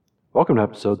Welcome to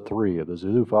episode 3 of the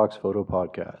Zulu Fox Photo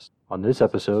Podcast. On this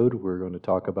episode, we're going to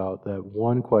talk about that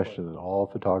one question that all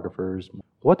photographers,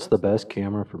 what's the best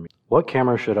camera for me? What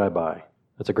camera should I buy?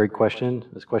 That's a great question.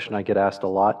 This question I get asked a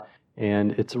lot,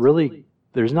 and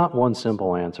there's not one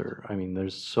simple answer. I mean,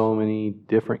 there's so many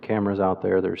different cameras out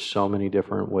there. There's so many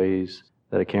different ways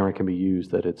that a camera can be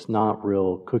used that it's not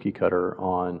real cookie cutter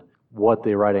on what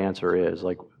the right answer is.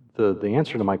 Like the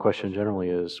answer to my question generally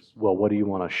is, well, what do you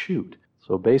want to shoot?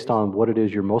 So based on what it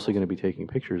is you're mostly going to be taking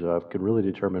pictures of could really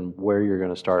determine where you're going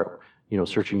to start,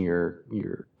 searching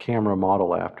your camera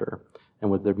model after. And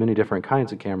with the many different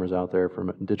kinds of cameras out there,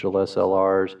 from digital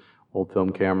SLRs, old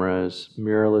film cameras,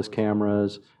 mirrorless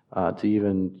cameras, to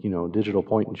even, digital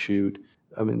point and shoot.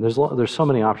 I mean, there's so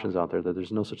many options out there that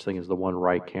there's no such thing as the one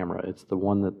right camera. It's the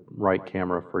right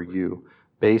camera for you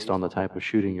based on the type of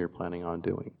shooting you're planning on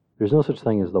doing. There's no such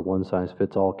thing as the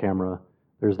one-size-fits-all camera.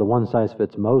 There's the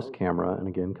one-size-fits-most camera, and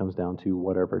again, comes down to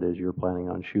whatever it is you're planning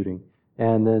on shooting.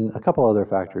 And then a couple other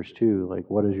factors too, like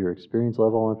what is your experience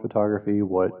level in photography?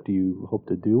 What do you hope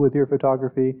to do with your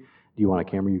photography? Do you want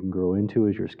a camera you can grow into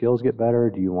as your skills get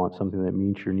better? Do you want something that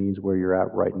meets your needs where you're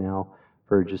at right now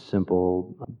for just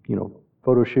simple,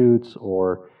 photo shoots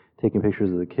or taking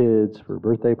pictures of the kids for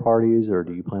birthday parties? Or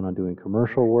do you plan on doing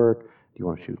commercial work? Do you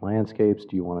want to shoot landscapes?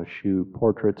 Do you want to shoot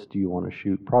portraits? Do you want to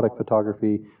shoot product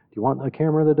photography? Do you want a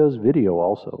camera that does video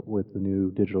also with the new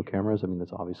digital cameras? I mean,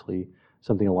 that's obviously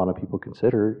something a lot of people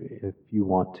consider. If you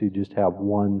want to just have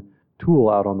one tool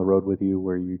out on the road with you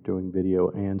where you're doing video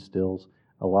and stills,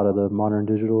 a lot of the modern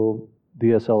digital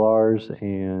DSLRs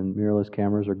and mirrorless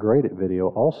cameras are great at video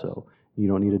also. You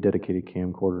don't need a dedicated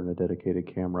camcorder and a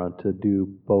dedicated camera to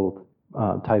do both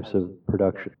types of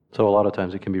production. So a lot of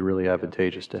times it can be really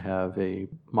advantageous to have a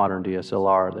modern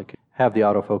DSLR that can have the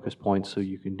autofocus points so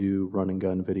you can do run and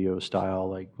gun video style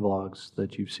like vlogs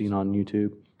that you've seen on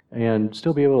YouTube and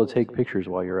still be able to take pictures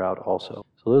while you're out also.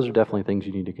 So those are definitely things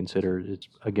you need to consider. It's,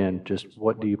 again, just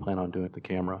what do you plan on doing with the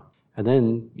camera? And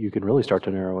then you can really start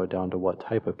to narrow it down to what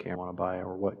type of camera you want to buy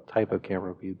or what type of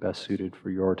camera would be best suited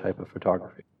for your type of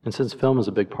photography. And since film is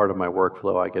a big part of my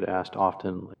workflow, I get asked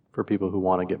often for people who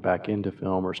want to get back into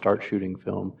film or start shooting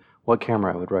film, what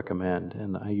camera I would recommend.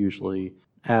 And I usually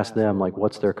ask them, like,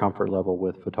 what's their comfort level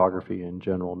with photography in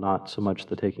general, not so much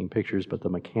the taking pictures, but the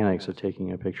mechanics of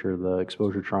taking a picture, the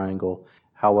exposure triangle,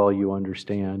 how well you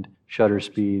understand shutter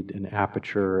speed and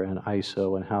aperture and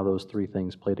ISO and how those three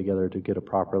things play together to get a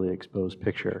properly exposed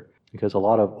picture. Because a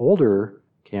lot of older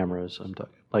cameras, I'm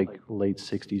talking like late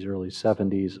 60s, early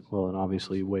 70s, well, and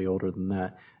obviously way older than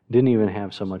that, didn't even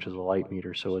have so much as a light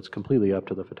meter, so it's completely up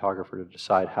to the photographer to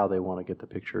decide how they want to get the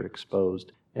picture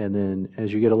exposed. And then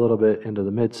as you get a little bit into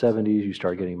the mid-70s, you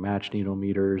start getting match needle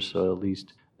meters, so at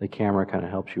least the camera kind of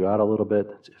helps you out a little bit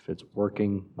if it's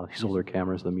working. Now, these older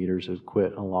cameras, the meters have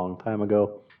quit a long time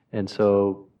ago. And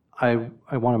so I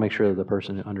want to make sure that the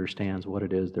person understands what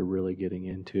it is they're really getting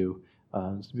into.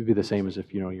 It would be the same as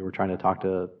if you were trying to talk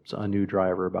to a new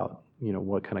driver about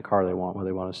what kind of car they want, whether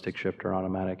they want a stick shift or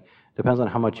automatic. Depends on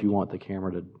how much you want the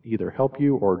camera to either help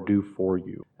you or do for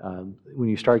you. When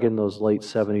you start getting those late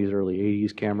 70s, early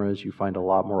 80s cameras, you find a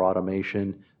lot more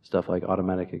automation, stuff like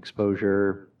automatic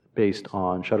exposure based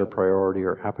on shutter priority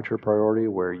or aperture priority,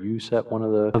 where you set one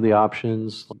of the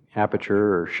options, like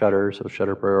aperture or shutter. So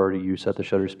shutter priority, you set the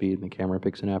shutter speed and the camera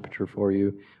picks an aperture for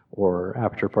you, or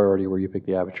aperture priority where you pick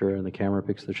the aperture and the camera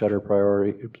picks the shutter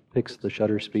priority, picks the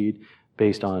shutter speed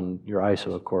based on your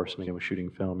ISO, of course. And again, with shooting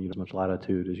film, you have as much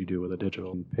latitude as you do with a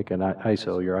digital. You pick an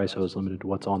ISO, your ISO is limited to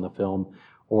what's on the film,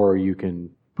 or you can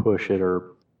push it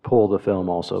or pull the film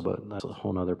also, but that's a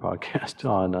whole nother podcast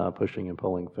on pushing and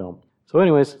pulling film. So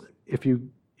anyways, if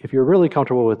you're really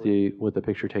comfortable with the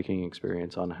picture taking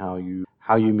experience on how you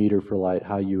meter for light,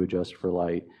 how you adjust for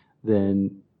light,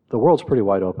 then the world's pretty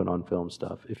wide open on film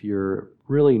stuff. If you're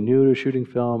really new to shooting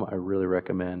film, I really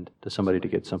recommend to somebody to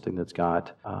get something that's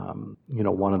got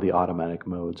one of the automatic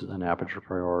modes, an aperture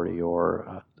priority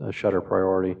or a shutter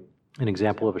priority. An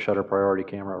example of a shutter priority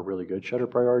camera, a really good shutter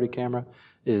priority camera,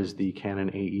 is the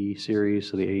Canon AE series.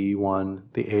 So the AE1,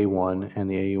 the A1, and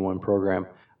the AE1 program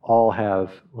all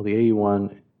have, well, the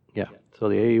AE1, yeah, so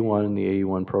the AE1 and the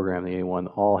AE1 program, the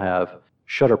A1, all have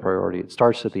shutter priority. It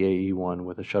starts at the AE1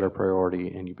 with a shutter priority,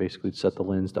 and you basically set the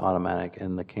lens to automatic,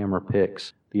 and the camera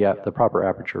picks the proper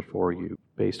aperture for you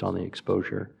based on the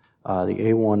exposure. The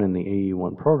A1 and the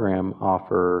AE1 program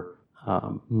offer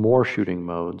more shooting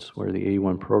modes, where the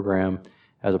AE1 program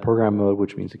has a program mode,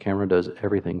 which means the camera does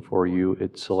everything for you.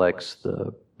 It selects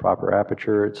the proper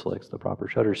aperture, it selects the proper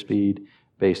shutter speed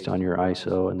based on your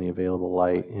ISO and the available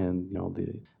light and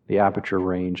the aperture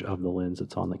range of the lens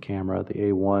that's on the camera. The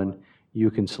A1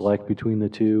 You can select between the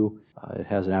two. It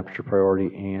has an aperture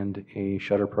priority and a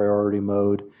shutter priority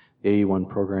mode. The AE1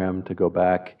 program, to go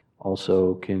back,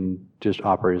 also can just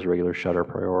operate as a regular shutter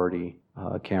priority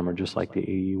camera, just like the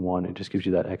AE1. It just gives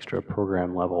you that extra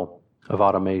program level of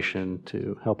automation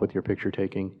to help with your picture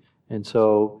taking. And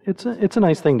so it's a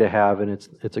nice thing to have, and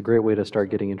it's a great way to start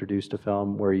getting introduced to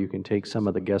film, where you can take some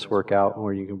of the guesswork out,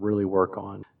 where you can really work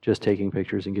on just taking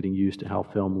pictures and getting used to how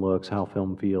film looks, how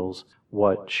film feels,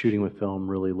 what shooting with film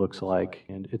really looks like.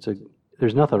 And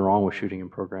there's nothing wrong with shooting in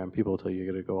program. People tell you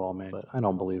got to go all man, but I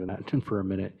don't believe in that for a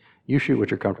minute. You shoot what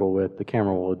you're comfortable with. The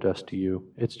camera will adjust to you.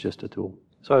 It's just a tool.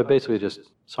 So I basically just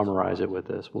summarize it with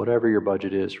this. Whatever your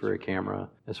budget is for a camera,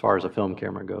 as far as a film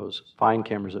camera goes, find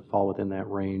cameras that fall within that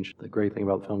range. The great thing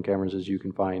about film cameras is you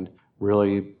can find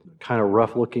really kind of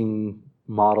rough-looking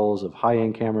models of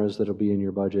high-end cameras that'll be in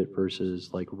your budget versus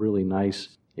like really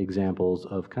nice examples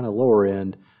of kind of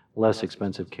lower-end, less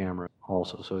expensive camera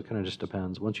also. So it kind of just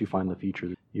depends. Once you find the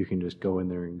feature, you can just go in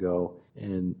there and go.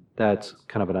 And that's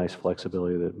kind of a nice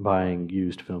flexibility that buying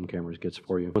used film cameras gets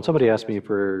for you. When somebody asks me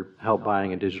for help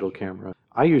buying a digital camera,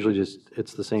 I usually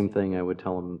it's the same thing I would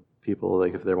tell them, people,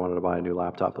 like if they wanted to buy a new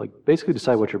laptop, like basically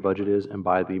decide what your budget is and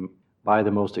buy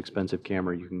the most expensive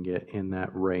camera you can get in that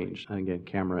range. And again,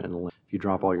 camera and lens. If you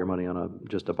drop all your money on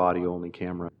just a body-only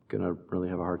camera, you're going to really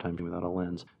have a hard time without a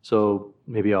lens. So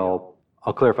maybe I'll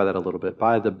clarify that a little bit.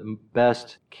 Buy the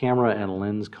best camera and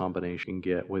lens combination you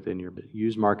can get within your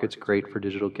used market's great for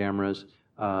digital cameras.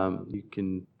 You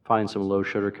can find some low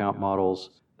shutter count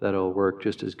models that'll work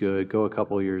just as good. Go a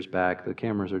couple of years back. The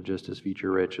cameras are just as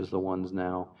feature rich as the ones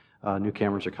now. New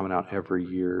cameras are coming out every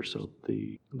year, so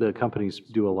the companies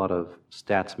do a lot of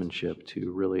statsmanship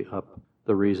to really up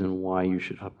the reason why you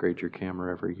should upgrade your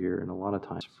camera every year. And a lot of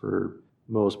times for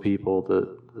most people,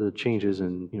 the changes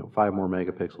in 5 more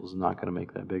megapixels is not going to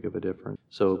make that big of a difference.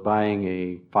 So buying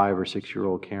a 5 or 6 year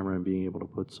old camera and being able to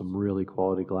put some really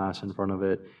quality glass in front of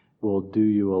it will do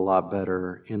you a lot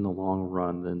better in the long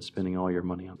run than spending all your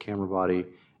money on camera body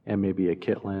and maybe a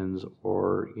kit lens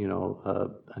or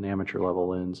an amateur level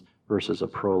lens versus a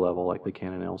pro level like the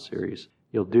Canon L series.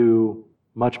 You'll do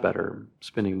much better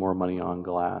spending more money on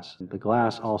glass. The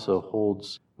glass also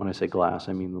holds, when I say glass,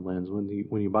 I mean the lens. When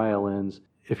you buy a lens,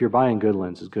 if you're buying good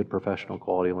lenses, good professional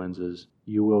quality lenses,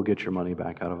 you will get your money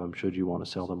back out of them should you want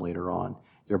to sell them later on.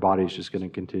 Your body's just going to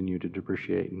continue to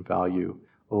depreciate in value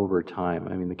over time.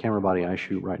 I mean, the camera body I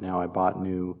shoot right now, I bought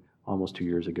new almost 2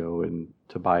 years ago, and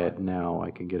to buy it now,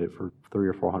 I can get it for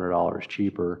 $300 or $400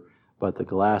 cheaper. But the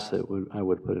glass that I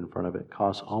would put in front of it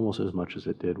costs almost as much as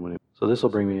it did when it. So this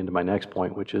will bring me into my next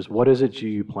point, which is what is it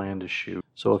you plan to shoot?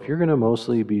 So if you're going to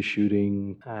mostly be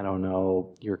shooting, I don't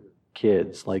know, your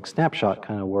kids, like snapshot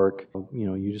kind of work,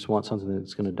 you just want something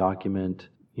that's going to document,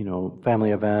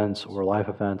 family events or life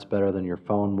events better than your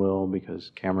phone will,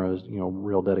 because cameras,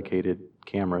 real dedicated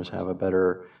cameras have a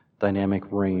better dynamic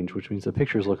range, which means the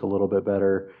pictures look a little bit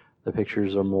better. The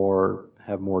pictures have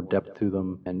more depth to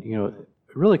them, and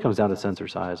it really comes down to sensor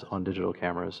size on digital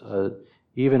cameras.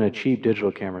 Even a cheap digital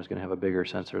camera is going to have a bigger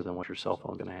sensor than what your cell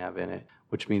phone is going to have in it,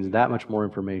 which means that much more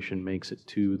information makes it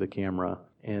to the camera,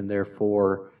 and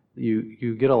therefore you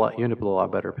end up with a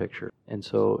lot better picture. And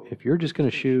so if you're just going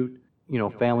to shoot,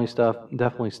 family stuff,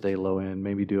 definitely stay low end.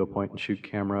 Maybe do a point and shoot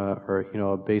camera or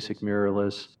a basic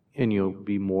mirrorless, and you'll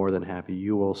be more than happy.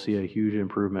 You will see a huge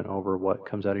improvement over what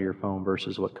comes out of your phone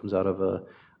versus what comes out of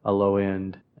a low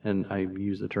end, and I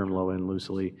use the term low end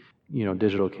loosely,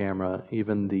 digital camera.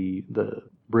 Even the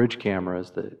bridge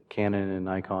cameras that Canon and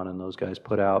Nikon and those guys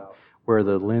put out, where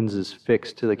the lens is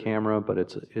fixed to the camera, but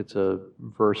it's a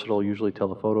versatile, usually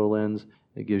telephoto lens.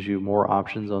 It gives you more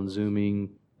options on zooming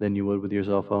than you would with your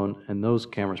cell phone, and those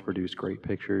cameras produce great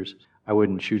pictures. I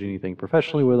wouldn't shoot anything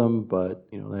professionally with them, but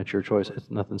that's your choice.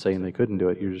 It's nothing saying they couldn't do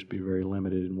it. You'd just be very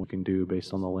limited in what you can do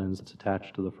based on the lens that's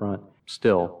attached to the front.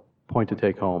 Still, point to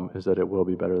take home is that it will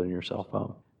be better than your cell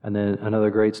phone. And then another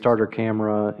great starter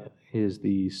camera is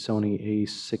the Sony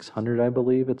a600, I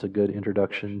believe. It's a good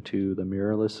introduction to the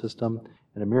mirrorless system.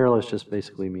 And a mirrorless just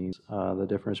basically means the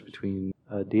difference between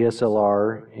a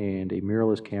DSLR and a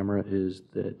mirrorless camera is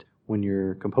that when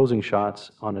you're composing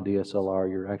shots on a DSLR,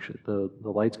 you're actually the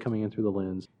light's coming in through the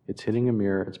lens, it's hitting a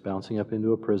mirror, it's bouncing up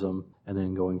into a prism, and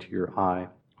then going to your eye.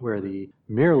 Where the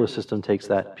mirrorless system takes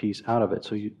that piece out of it.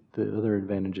 So the other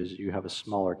advantage is you have a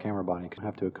smaller camera body. You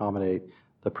have to accommodate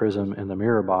the prism and the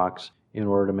mirror box in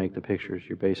order to make the pictures.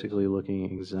 You're basically looking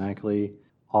exactly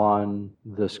on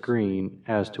the screen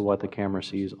as to what the camera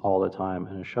sees all the time,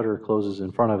 and a shutter closes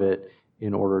in front of it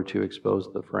in order to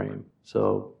expose the frame.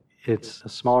 So It's a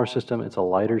smaller system, it's a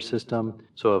lighter system.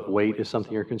 So if weight is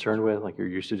something you're concerned with, like you're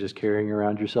used to just carrying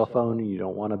around your cell phone and you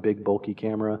don't want a big bulky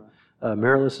camera,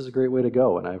 mirrorless is a great way to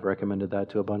go. And I've recommended that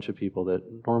to a bunch of people that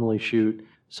normally shoot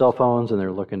cell phones and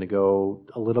they're looking to go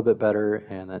a little bit better.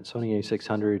 And that Sony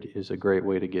a600 is a great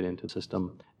way to get into the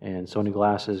system. And Sony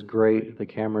Glass is great. The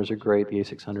cameras are great. The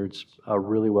a600's a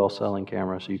really well-selling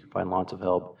camera, so you can find lots of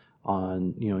help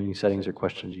on any settings or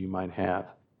questions you might have.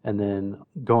 And then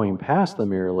going past the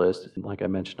mirrorless, like I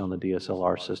mentioned on the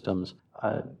DSLR systems,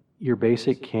 your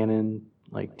basic Canon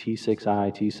like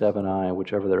T6i, T7i,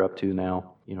 whichever they're up to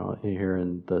now, here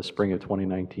in the spring of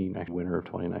 2019, actually winter of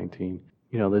 2019.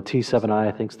 The T7i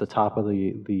I think is the top of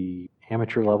the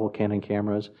amateur level Canon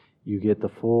cameras. You get the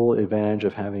full advantage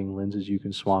of having lenses you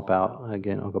can swap out.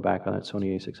 Again, I'll go back on that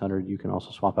Sony a600. You can also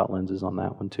swap out lenses on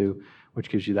that one too, which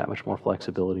gives you that much more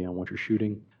flexibility on what you're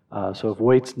shooting. So if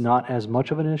weight's not as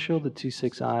much of an issue, the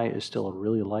T6i is still a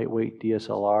really lightweight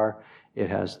DSLR. It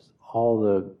has all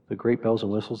the great bells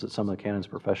and whistles that some of the Canon's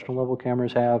professional level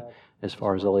cameras have, as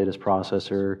far as the latest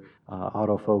processor,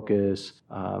 autofocus.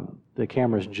 The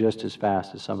camera's just as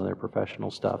fast as some of their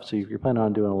professional stuff. So if you're planning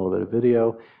on doing a little bit of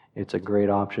video, it's a great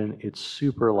option. It's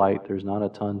super light. There's not a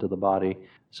ton to the body.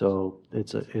 So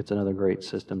it's another great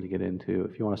system to get into.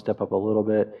 If you want to step up a little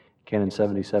bit, Canon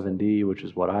 77D, which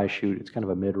is what I shoot, it's kind of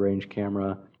a mid-range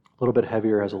camera. A little bit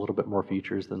heavier, has a little bit more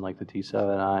features than like the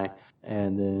T7i.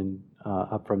 And then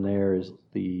up from there is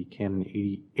the Canon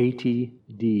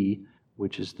 80D,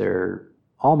 which is their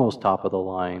almost top of the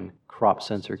line crop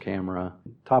sensor camera.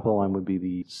 Top of the line would be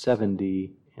the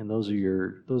 7D, and those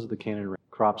are the Canon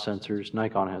crop sensors.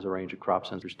 Nikon has a range of crop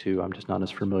sensors too. I'm just not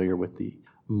as familiar with the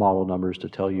model numbers to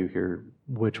tell you here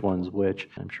which one's which.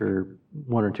 I'm sure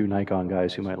one or two Nikon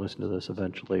guys who might listen to this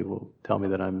eventually will tell me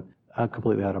that I'm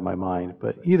completely out of my mind.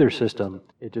 But either system,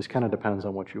 it just kind of depends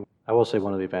on what you want. I will say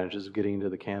one of the advantages of getting into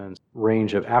the Canon's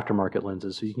range of aftermarket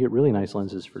lenses, so you can get really nice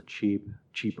lenses for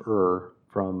cheaper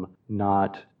from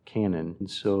not Canon. And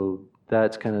so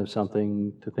that's kind of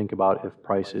something to think about if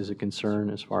price is a concern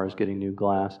as far as getting new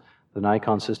glass. The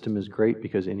Nikon system is great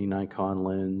because any Nikon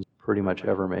lens pretty much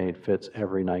ever made fits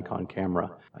every Nikon camera.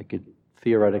 I could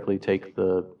theoretically take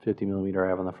the 50 millimeter I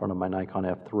have on the front of my Nikon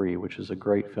F3, which is a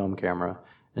great film camera,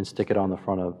 and stick it on the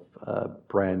front of a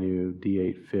brand new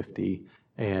D850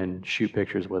 and shoot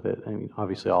pictures with it. I mean,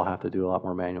 obviously I'll have to do a lot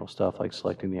more manual stuff like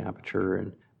selecting the aperture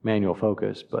and manual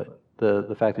focus, but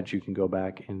the fact that you can go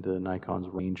back into Nikon's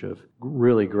range of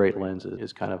really great lenses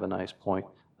is kind of a nice point.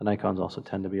 The Nikons also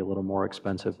tend to be a little more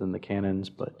expensive than the Canons,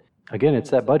 but again, it's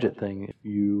that budget thing. If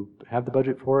you have the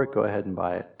budget for it, go ahead and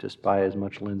buy it. Just buy as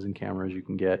much lens and camera as you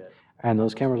can get, and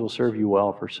those cameras will serve you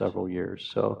well for several years.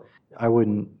 So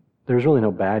there's really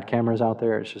no bad cameras out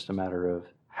there. It's just a matter of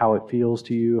how it feels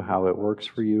to you, how it works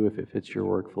for you, if it fits your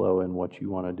workflow and what you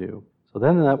want to do. So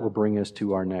then that will bring us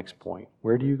to our next point.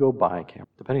 Where do you go buy a camera?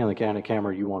 Depending on the kind of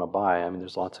camera you want to buy, I mean,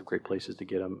 there's lots of great places to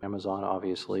get them. Amazon,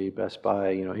 obviously, Best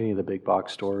Buy, any of the big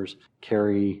box stores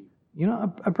carry,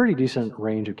 a pretty decent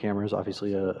range of cameras.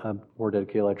 Obviously, a more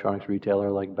dedicated electronics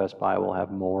retailer like Best Buy will have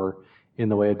more in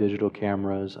the way of digital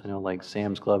cameras. I know like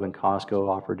Sam's Club and Costco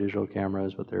offer digital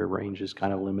cameras, but their range is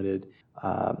kind of limited.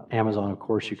 Amazon, of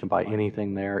course, you can buy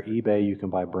anything there. eBay, you can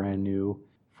buy brand new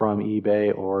from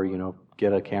eBay, or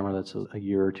get a camera that's a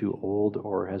year or two old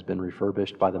or has been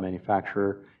refurbished by the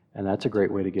manufacturer, and that's a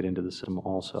great way to get into the system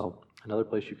also. Another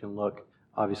place you can look,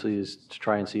 obviously, is to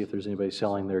try and see if there's anybody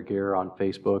selling their gear on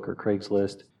Facebook or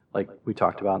Craigslist. Like we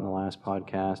talked about in the last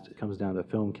podcast, it comes down to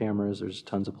film cameras. There's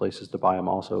tons of places to buy them.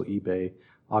 Also, eBay,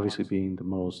 obviously being the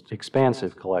most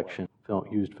expansive collection of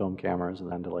used film cameras,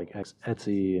 and then to like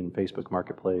Etsy and Facebook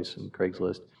Marketplace and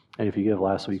Craigslist. And if you give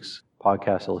last week's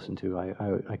podcast to listen to,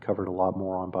 I covered a lot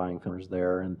more on buying cameras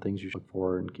there and things you should look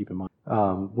for and keep in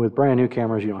mind. With brand new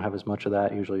cameras, you don't have as much of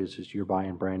that. Usually it's just you're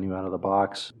buying brand new out of the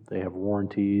box. They have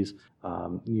warranties,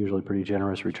 usually pretty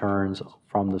generous returns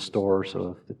from the store,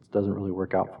 so if it doesn't really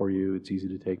work out for you, it's easy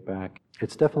to take back.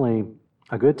 It's definitely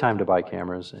a good time to buy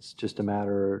cameras. It's just a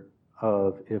matter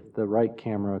of if the right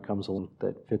camera comes along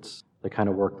that fits the kind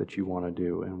of work that you want to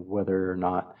do and whether or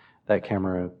not that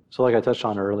camera. So like I touched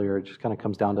on earlier, it just kind of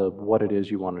comes down to what it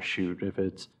is you want to shoot. If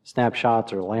it's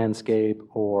snapshots or landscape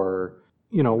or,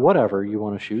 whatever you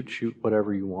want to shoot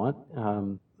whatever you want.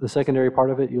 The secondary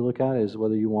part of it you look at is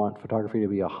whether you want photography to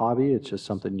be a hobby. It's just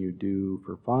something you do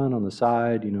for fun on the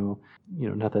side,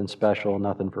 nothing special,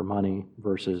 nothing for money,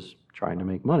 versus trying to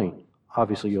make money.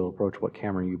 Obviously, you'll approach what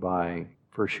camera you buy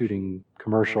for shooting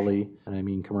commercially, and I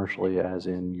mean commercially as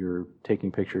in you're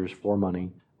taking pictures for money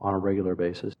on a regular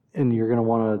basis. And you're going to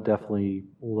want to definitely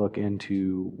look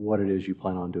into what it is you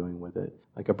plan on doing with it.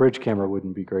 Like a bridge camera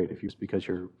wouldn't be great if you, because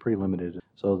you're pretty limited.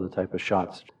 So the type of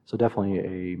shots. So definitely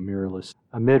a mirrorless,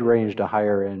 a mid-range to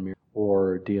higher end mirror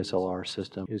or DSLR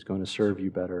system is going to serve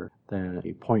you better than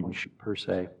a point and shoot per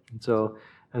se.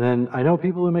 And then I know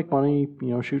people who make money,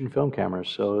 shooting film cameras.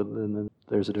 So then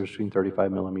there's a difference between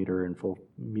 35 millimeter and full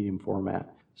medium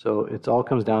format. So it all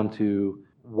comes down to,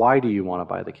 why do you want to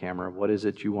buy the camera? What is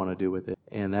it you want to do with it?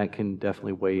 And that can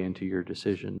definitely weigh into your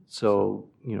decision. So,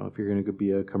 if you're going to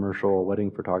be a commercial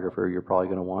wedding photographer, you're probably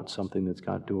going to want something that's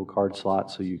got dual card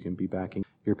slots so you can be backing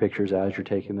your pictures as you're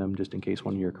taking them, just in case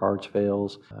one of your cards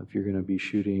fails. If you're going to be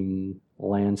shooting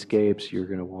landscapes, you're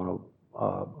going to want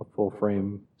a full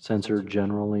frame sensor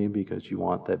generally, because you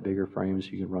want that bigger frame so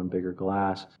you can run bigger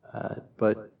glass.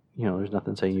 But there's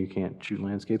nothing saying you can't shoot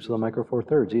landscapes with a micro four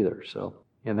thirds either. So,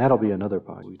 and that'll be another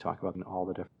podcast we talk about in all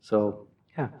the different. So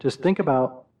yeah, just think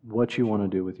about what you want to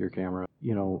do with your camera.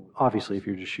 Obviously if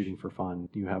you're just shooting for fun,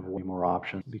 you have way more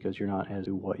options because you're not as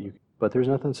to what you. But there's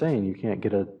nothing saying you can't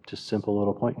get a just simple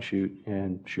little point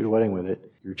and shoot a wedding with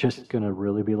it. You're just going to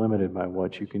really be limited by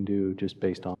what you can do just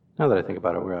based on. Now that I think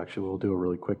about it, we'll do a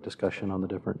really quick discussion on the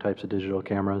different types of digital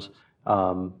cameras.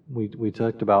 We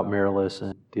talked about mirrorless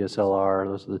and DSLR.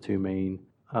 Those are the two main,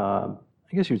 I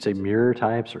guess you'd say mirror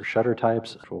types or shutter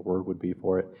types. That's what a word would be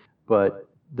for it. But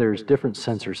there's different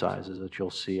sensor sizes that you'll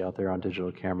see out there on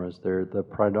digital cameras. They're the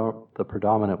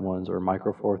predominant ones are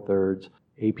micro four thirds,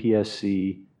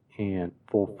 APS-C, and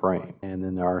full frame. And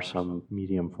then there are some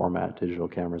medium format digital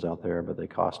cameras out there, but they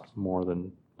cost more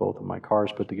than both of my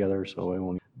cars put together, so I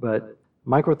won't. But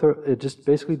it just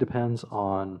basically depends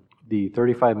on the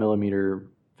 35 millimeter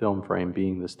film frame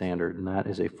being the standard, and that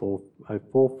is a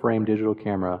full frame digital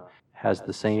camera has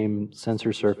the same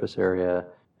sensor surface area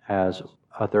as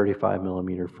a 35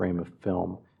 millimeter frame of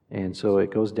film. And so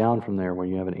it goes down from there. When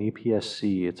you have an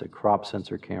APS-C, it's a crop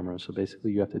sensor camera. So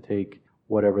basically you have to take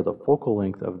whatever the focal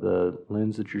length of the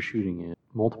lens that you're shooting in,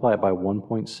 multiply it by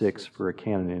 1.6 for a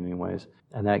Canon anyways,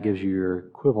 and that gives you your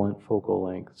equivalent focal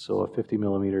length. So a 50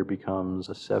 millimeter becomes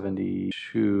a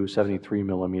 72, 73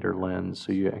 millimeter lens.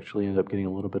 So you actually end up getting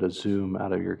a little bit of zoom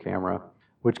out of your camera,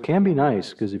 which can be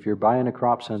nice because if you're buying a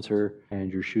crop sensor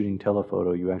and you're shooting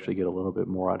telephoto, you actually get a little bit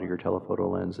more out of your telephoto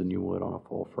lens than you would on a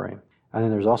full frame. And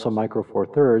then there's also micro four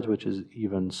thirds, which is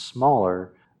even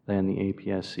smaller than the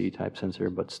APS-C type sensor,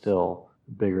 but still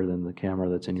bigger than the camera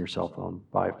that's in your cell phone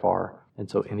by far. And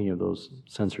so any of those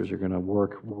sensors are going to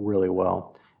work really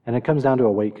well. And it comes down to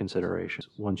a weight consideration.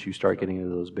 Once you start getting into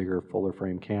those bigger, fuller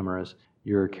frame cameras,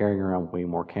 you're carrying around way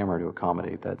more camera to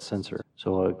accommodate that sensor.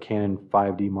 So a Canon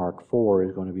 5D Mark IV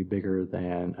is going to be bigger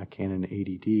than a Canon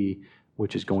 80D,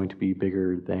 which is going to be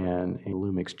bigger than a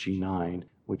Lumix G9,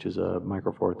 which is a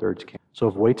micro four thirds camera. So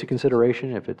if weight's a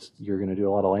consideration, if you're going to do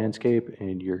a lot of landscape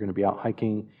and you're going to be out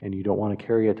hiking and you don't want to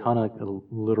carry a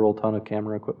literal ton of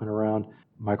camera equipment around,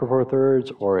 micro four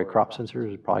thirds or a crop sensor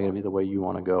is probably going to be the way you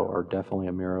want to go, or definitely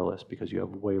a mirrorless, because you have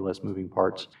way less moving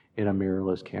parts in a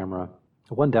mirrorless camera.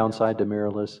 One downside to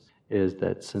mirrorless is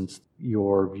that since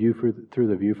your view through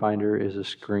the viewfinder is a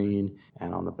screen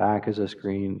and on the back is a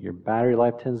screen, your battery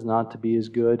life tends not to be as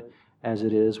good as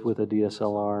it is with a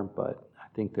DSLR, but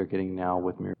I think they're getting now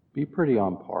with mirror be pretty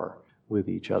on par with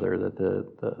each other, that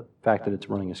the fact that it's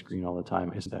running a screen all the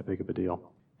time isn't that big of a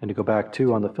deal. And to go back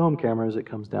to on the film cameras, it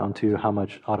comes down to how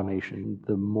much automation.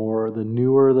 The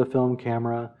newer the film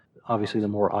camera, obviously the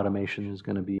more automation is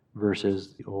going to be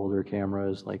versus the older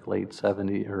cameras like late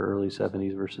 70s or early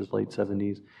 70s versus late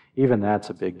 70s. Even that's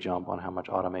a big jump on how much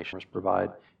automation is provide.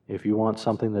 If you want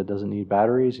something that doesn't need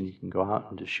batteries and you can go out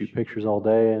and just shoot pictures all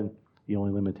day and the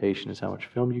only limitation is how much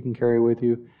film you can carry with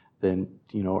you, then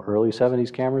early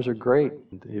 70s cameras are great.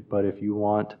 But if you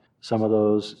want some of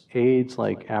those aids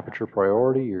like aperture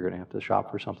priority, you're going to have to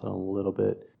shop for something a little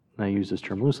bit, and I use this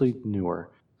term loosely, newer.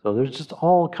 So there's just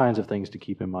all kinds of things to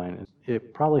keep in mind.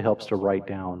 It probably helps to write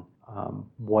down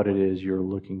what it is you're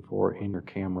looking for in your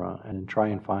camera and try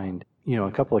and find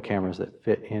a couple of cameras that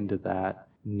fit into that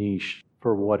niche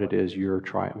for what it is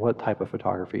what type of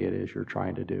photography it is you're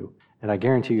trying to do. And I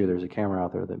guarantee you there's a camera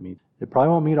out there that meets. It probably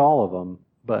won't meet all of them,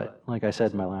 but like I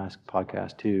said in my last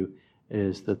podcast too,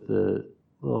 is that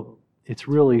it's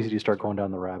real easy to start going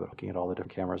down the rabbit looking at all the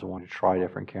different cameras and wanting to try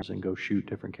different cameras and go shoot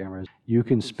different cameras. You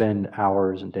can spend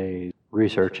hours and days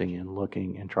researching and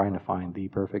looking and trying to find the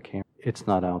perfect camera. It's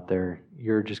not out there.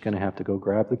 You're just going to have to go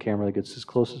grab the camera that gets as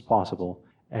close as possible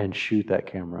and shoot that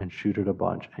camera and shoot it a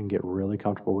bunch and get really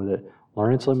comfortable with it.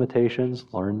 Learn its limitations,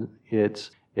 learn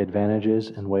its advantages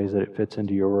and ways that it fits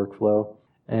into your workflow.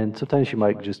 And sometimes you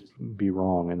might just be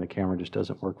wrong and the camera just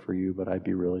doesn't work for you, but I'd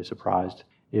be really surprised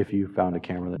if you found a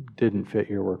camera that didn't fit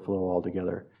your workflow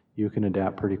altogether. you can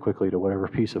adapt pretty quickly to whatever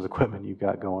piece of equipment you've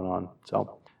got going on.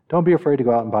 So don't be afraid to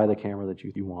go out and buy the camera that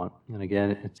you want. And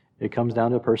again, it comes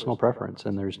down to personal preference,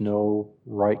 and there's no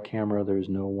right camera. There's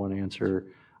no one answer.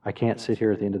 I can't sit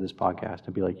here at the end of this podcast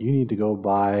and be like, you need to go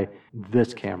buy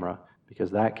this camera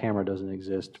because that camera doesn't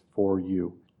exist for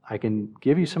you. I can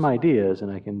give you some ideas,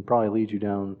 and I can probably lead you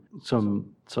down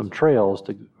some trails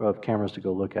of cameras to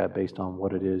go look at based on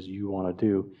what it is you want to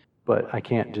do. But I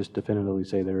can't just definitively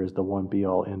say there is the one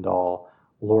be-all, end-all,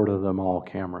 Lord of them all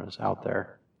cameras out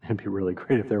there. It'd be really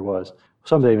great if there was.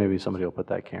 Someday maybe somebody will put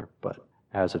that camera, but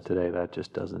as of today, that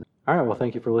just doesn't. All right, well,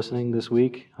 thank you for listening this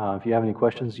week. If you have any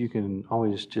questions, you can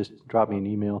always just drop me an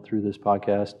email through this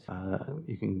podcast.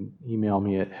 You can email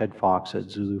me at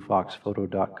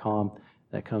headfox@zulufoxphoto.com.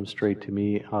 That comes straight to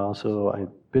me. Also,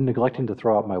 I've been neglecting to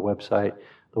throw out my website.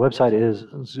 The website is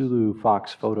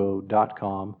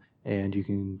zulufoxphoto.com, and you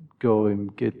can go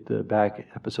and get the back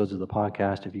episodes of the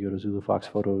podcast if you go to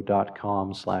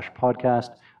zulufoxphoto.com/podcast.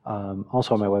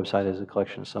 Also on my website is a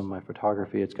collection of some of my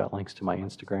photography. It's got links to my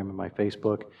Instagram and my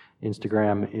Facebook.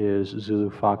 Instagram is Zulu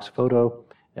Fox Photo,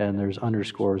 and there's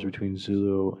underscores between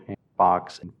Zulu and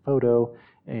Fox and Photo.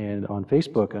 And on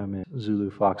Facebook, I'm at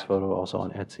Zulu Fox Photo. Also on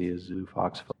Etsy is Zulu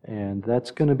Fox Photo. And that's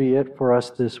going to be it for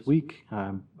us this week.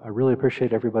 I really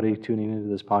appreciate everybody tuning into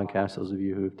this podcast. Those of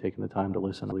you who have taken the time to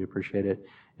listen, I really appreciate it.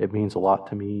 It means a lot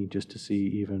to me just to see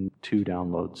even 2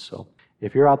 downloads. So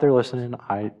if you're out there listening,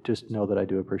 I just know that I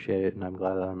do appreciate it, and I'm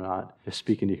glad that I'm not just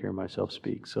speaking to hear myself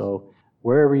speak. So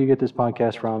wherever you get this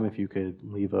podcast from, if you could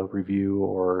leave a review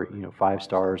or 5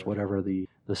 stars, whatever the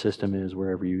system is,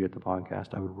 wherever you get the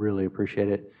podcast, I would really appreciate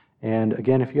it. And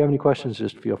again, if you have any questions,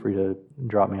 just feel free to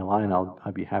drop me a line.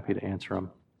 I'd be happy to answer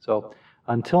them. So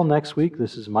until next week,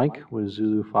 this is Mike with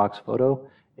Zulu Fox Photo,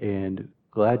 and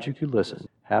glad you could listen.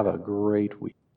 Have a great week.